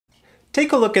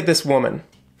Take a look at this woman.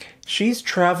 She's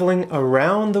traveling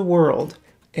around the world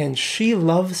and she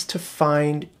loves to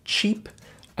find cheap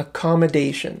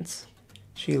accommodations.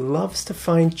 She loves to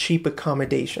find cheap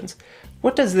accommodations.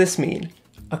 What does this mean?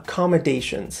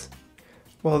 Accommodations.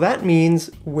 Well, that means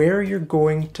where you're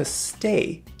going to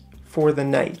stay for the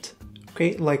night.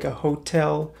 Okay, like a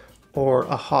hotel or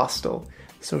a hostel.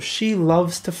 So she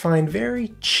loves to find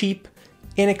very cheap,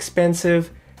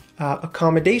 inexpensive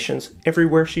accommodations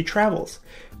everywhere she travels.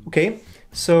 Okay,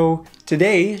 so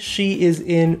today she is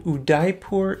in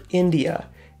Udaipur, India,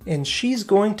 and she's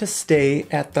going to stay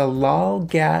at the Lal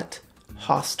Gat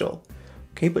Hostel.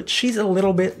 Okay, but she's a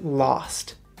little bit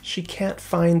lost. She can't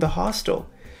find the hostel.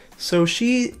 So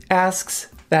she asks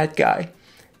that guy,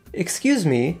 "Excuse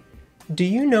me, do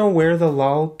you know where the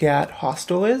Lal Gat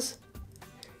Hostel is?"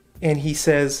 And he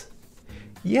says,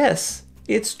 "Yes,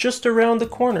 it's just around the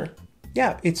corner.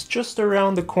 Yeah, it's just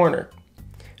around the corner."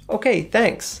 "Okay,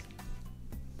 thanks."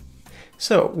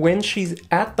 So when she's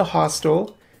at the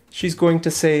hostel, she's going to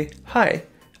say, "Hi,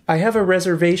 I have a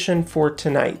reservation for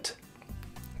tonight."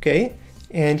 Okay,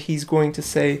 and he's going to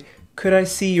say, "Could I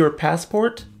see your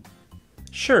passport?"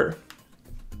 "Sure."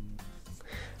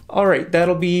 All right,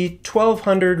 that'll be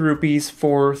 1,200 rupees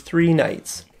for 3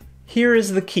 nights. Here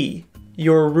is the key.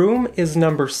 Your room is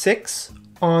number 6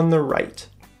 on the right.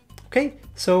 Okay,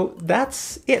 so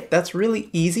that's it. That's really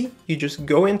easy. You just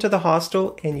go into the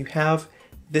hostel and you have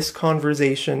this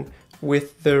conversation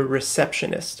with the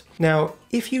receptionist. Now,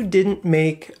 if you didn't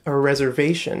make a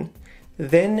reservation,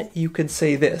 then you could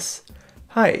say this.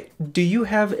 "Hi, do you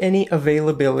have any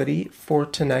availability for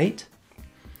tonight?"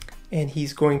 And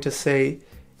he's going to say,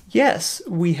 "Yes,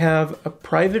 we have a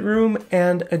private room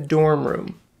and a dorm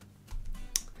room."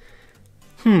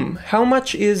 How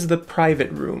much is the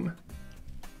private room?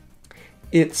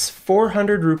 It's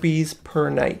 400 rupees per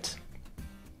night.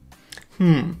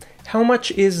 How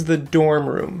much is the dorm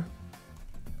room?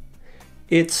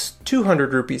 It's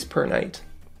 200 rupees per night.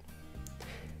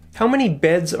 How many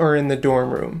beds are in the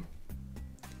dorm room?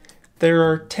 There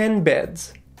are 10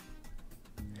 beds.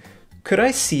 Could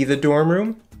I see the dorm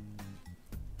room?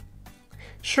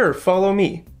 Sure, follow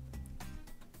me.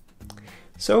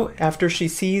 So after she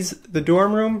sees the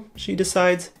dorm room, she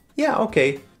decides, yeah,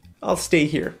 okay, I'll stay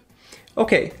here.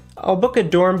 Okay, I'll book a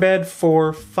dorm bed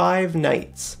for 5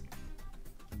 nights.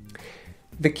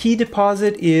 The key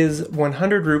deposit is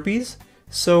 100 rupees,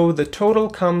 so the total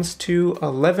comes to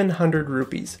 1,100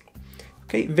 rupees.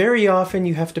 Okay, very often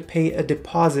you have to pay a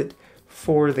deposit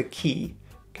for the key.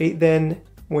 Okay, then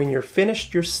when you're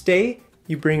finished your stay,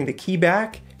 you bring the key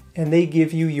back and they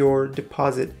give you your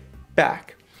deposit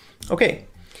back. Okay,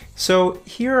 so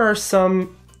here are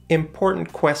some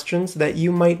important questions that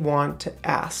you might want to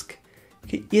ask.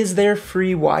 Okay, is there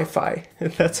free Wi-Fi?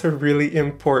 That's a really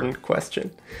important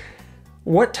question.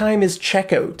 What time is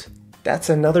checkout? That's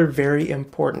another very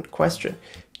important question.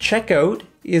 Checkout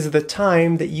is the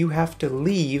time that you have to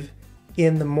leave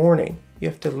in the morning. You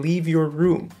have to leave your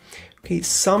room. Okay,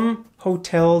 some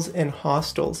hotels and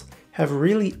hostels have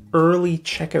really early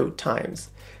checkout times,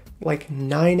 like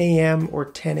 9 a.m. or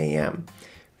 10 a.m.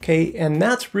 Okay, and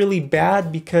that's really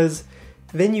bad because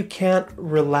then you can't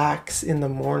relax in the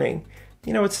morning.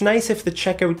 You know, it's nice if the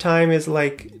checkout time is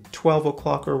like 12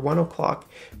 o'clock or 1 o'clock,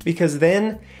 because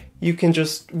then you can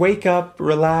just wake up,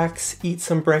 relax, eat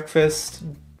some breakfast,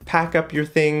 pack up your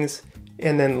things,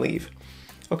 and then leave.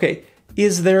 Okay,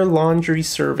 is there laundry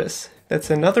service?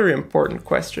 That's another important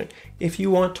question. If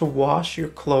you want to wash your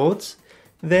clothes,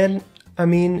 then,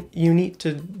 you need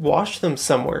to wash them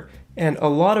somewhere. And a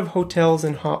lot of hotels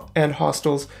and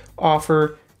hostels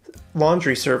offer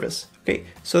laundry service. Okay,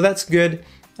 so that's good.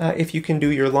 If you can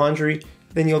do your laundry,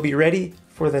 then you'll be ready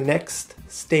for the next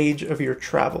stage of your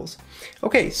travels.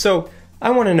 Okay, so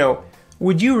I want to know,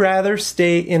 would you rather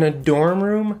stay in a dorm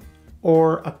room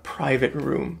or a private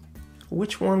room?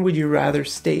 Which one would you rather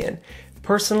stay in?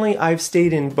 Personally, I've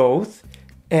stayed in both,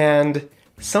 and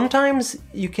sometimes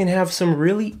you can have some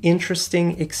really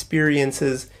interesting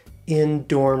experiences in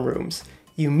dorm rooms.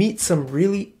 You meet some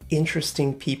really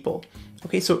interesting people.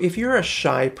 Okay, so if you're a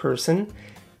shy person,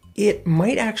 it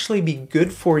might actually be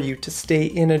good for you to stay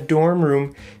in a dorm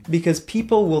room because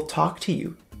people will talk to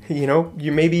you. You know,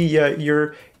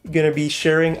 you're going to be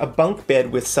sharing a bunk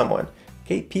bed with someone.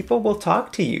 Okay, people will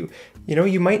talk to you. You know,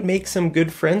 you might make some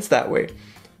good friends that way.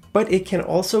 But it can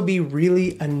also be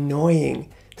really annoying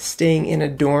staying in a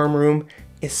dorm room,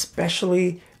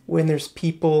 especially when there's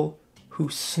people who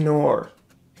snore.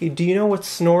 Okay, do you know what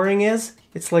snoring is?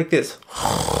 It's like this.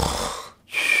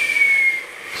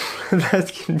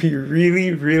 That can be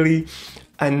really, really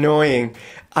annoying.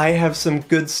 I have some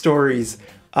good stories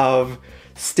of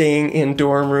staying in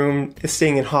dorm room,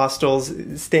 staying in hostels,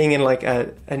 staying in like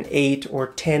an 8 or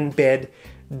 10 bed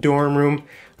dorm room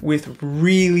with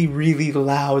really, really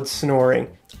loud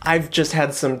snoring. I've just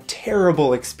had some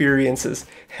terrible experiences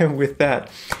with that.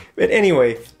 But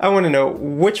anyway, I want to know,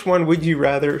 which one would you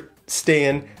rather stay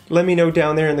in? Let me know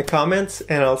down there in the comments,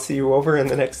 and I'll see you over in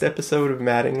the next episode of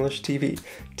Mad English TV.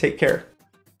 Take care.